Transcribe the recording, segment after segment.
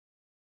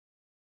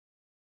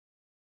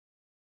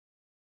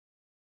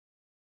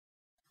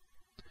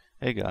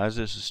Hey guys,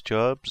 this is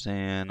Chubs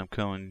and I'm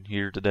coming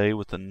here today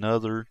with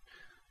another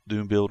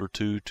Doom Builder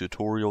 2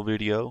 tutorial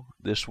video.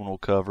 This one will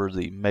cover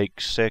the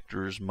Make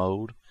Sectors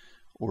mode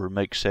or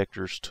Make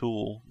Sectors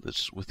tool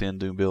that's within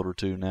Doom Builder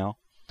 2 now.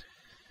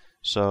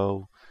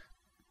 So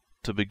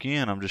to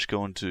begin, I'm just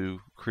going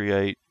to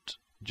create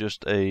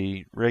just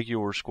a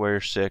regular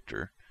square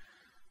sector.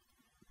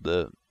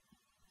 The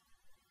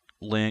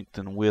length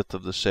and width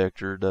of the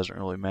sector doesn't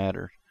really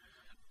matter.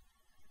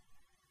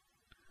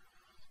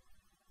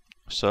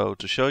 So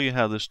to show you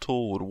how this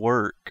tool would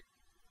work,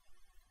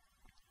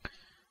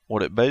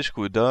 what it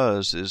basically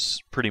does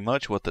is pretty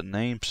much what the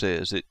name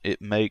says.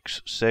 It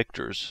makes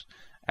sectors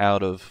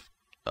out of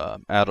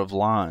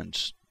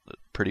lines,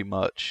 pretty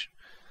much.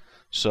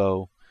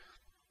 So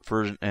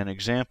for an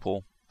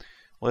example,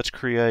 let's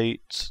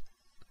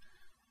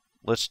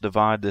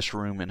divide this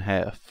room in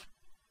half.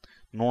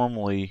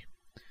 Normally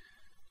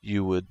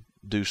you would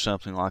do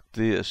something like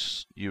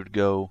this. You would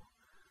go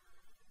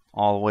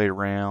all the way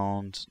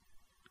around,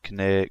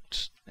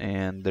 connect,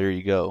 and there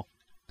you go.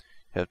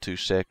 You have two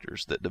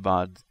sectors that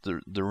divide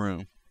the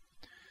room.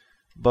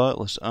 But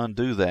let's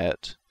undo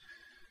that.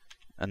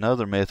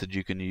 Another method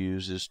you can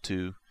use is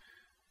to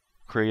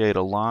create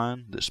a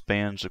line that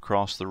spans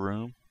across the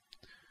room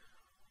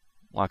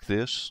like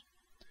this.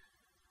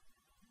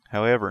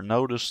 However,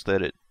 notice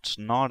that it's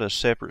not a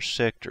separate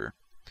sector.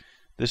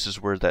 This is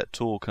where that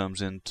tool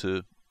comes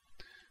into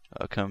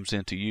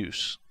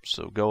use.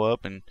 So go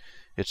up, and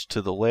it's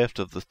to the left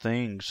of the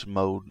Things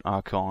mode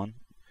icon.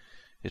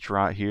 It's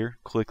right here.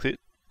 Click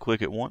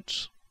it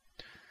once,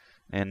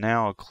 and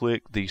now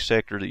click the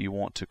sector that you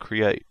want to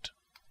create,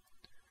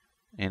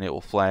 and it will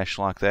flash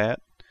like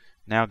that.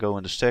 Now go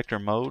into sector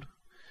mode,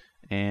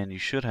 and you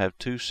should have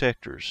two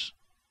sectors.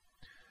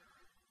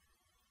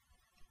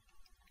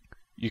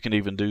 You can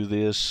even do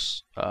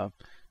this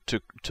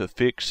to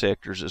fix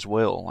sectors as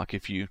well. Like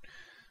if you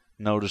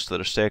notice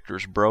that a sector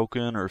is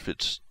broken, or if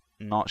it's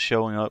not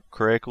showing up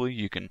correctly,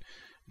 you can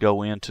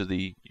go into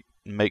the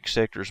Make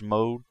Sectors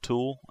mode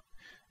tool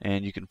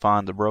and you can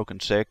find the broken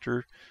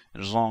sector,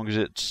 and as long as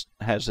it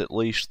has at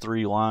least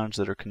 3 lines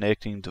that are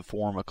connecting to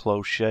form a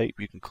closed shape,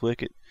 you can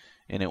click it,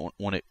 and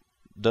when it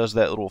does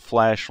that little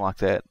flash like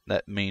that,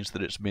 that means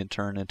that it's been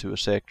turned into a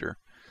sector.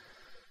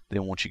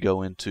 Then once you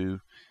go into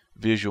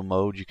visual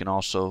mode, you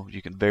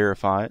can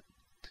verify it.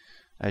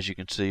 As you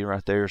can see,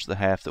 right there is the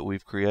half that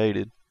we've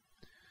created.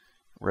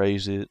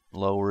 Raise it,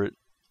 lower it,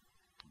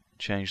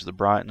 change the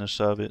brightness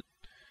of it.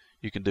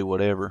 You can do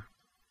whatever.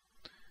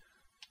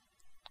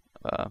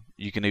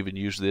 You can even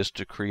use this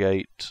to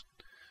create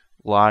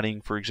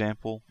lighting, for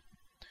example.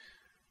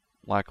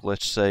 Like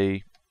let's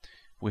say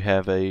we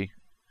have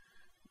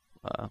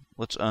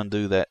let's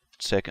undo that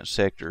second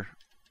sector.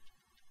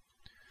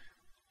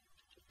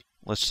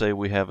 Let's say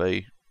we have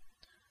a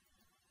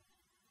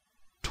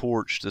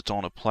torch that's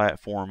on a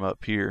platform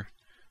up here.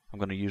 I'm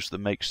going to use the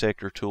Make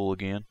Sector tool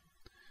again.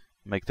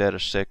 Make that a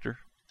sector.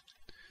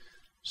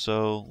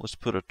 So let's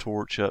put a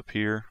torch up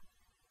here.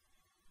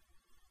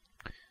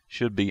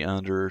 Should be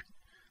under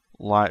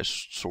light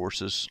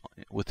sources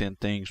within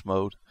Things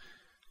mode.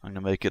 I'm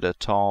going to make it a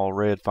tall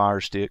red fire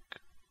stick.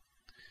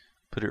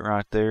 Put it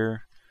right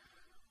there.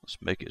 Let's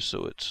make it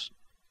so it's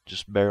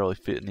just barely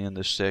fitting in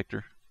this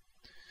sector.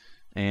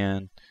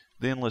 And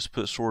then let's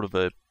put sort of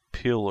a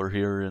pillar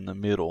here in the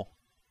middle.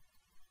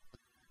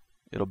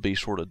 It'll be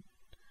sort of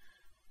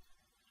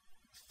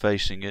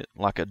facing it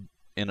like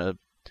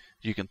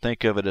you can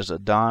think of it as a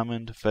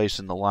diamond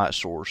facing the light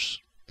source.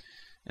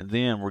 And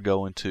then we're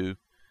going to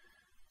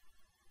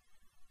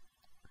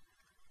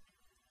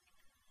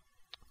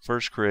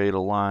first create a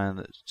line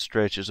that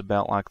stretches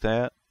about like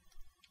that,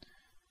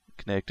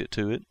 connect it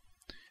to it,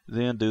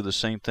 then do the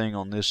same thing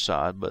on this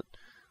side, but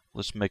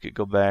let's make it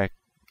go back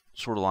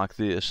sort of like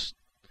this,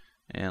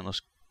 and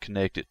let's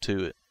connect it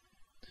to it.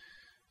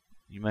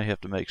 You may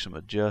have to make some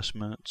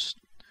adjustments.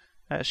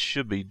 That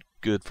should be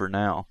good for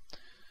now.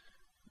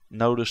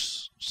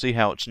 See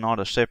how it's not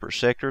a separate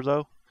sector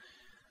though?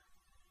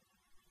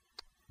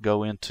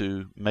 Go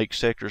into Make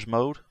Sectors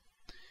mode.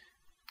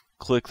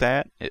 Click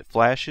that, it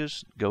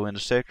flashes, go into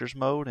Sectors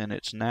mode, and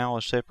it's now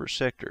a separate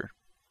sector.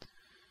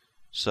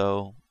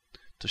 So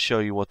to show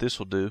you what this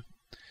will do,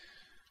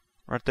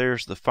 right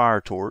there's the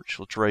fire torch.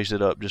 Let's raise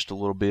it up just a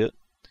little bit.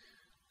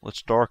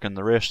 Let's darken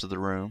the rest of the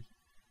room.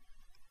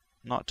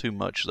 Not too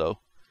much though.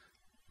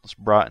 Let's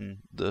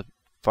brighten the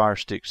fire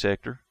stick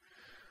sector.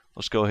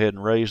 Let's go ahead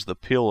and raise the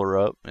pillar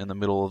up in the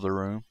middle of the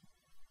room.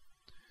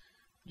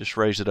 Just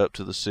raise it up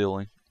to the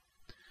ceiling.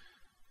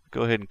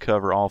 Go ahead and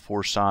cover all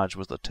 4 sides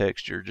with a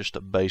texture, just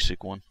a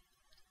basic one.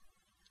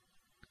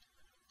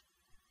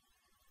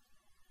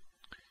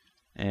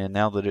 And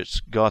now that it's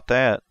got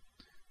that,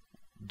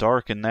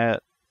 darken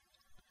that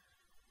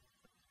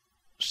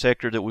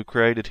sector that we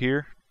created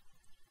here.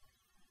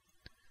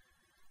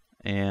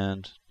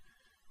 And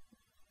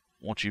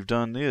once you've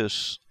done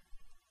this,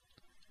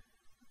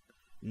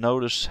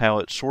 notice how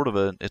it's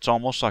it's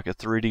almost like a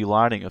 3D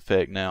lighting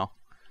effect now.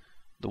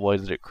 The way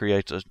that it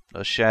creates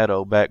a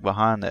shadow back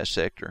behind that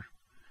sector.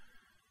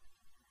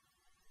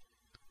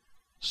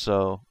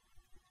 So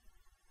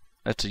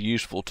that's a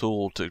useful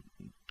tool to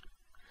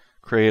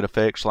create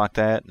effects like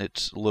that.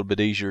 It's a little bit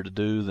easier to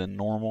do than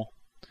normal.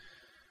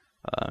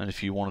 And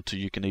if you wanted to,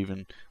 you can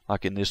even,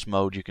 like in this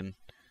mode, you can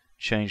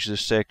change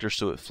this sector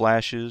so it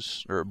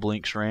flashes or it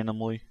blinks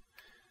randomly.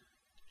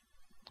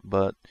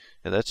 But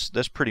yeah,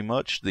 that's pretty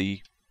much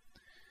the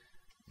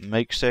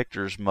make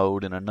sectors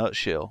mode in a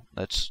nutshell.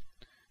 That's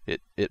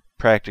it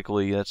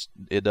practically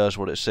it does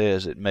what it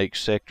says. It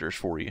makes sectors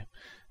for you,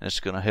 and it's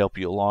going to help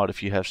you a lot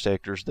if you have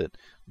sectors that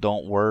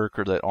don't work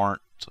or that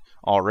aren't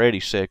already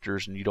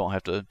sectors, and you don't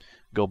have to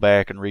go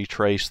back and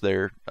retrace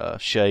their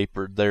shape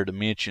or their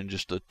dimension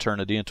just to turn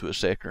it into a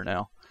sector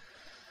now.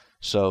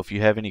 So if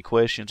you have any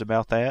questions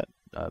about that,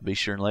 be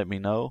sure and let me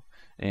know.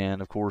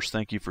 And of course,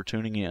 thank you for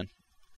tuning in.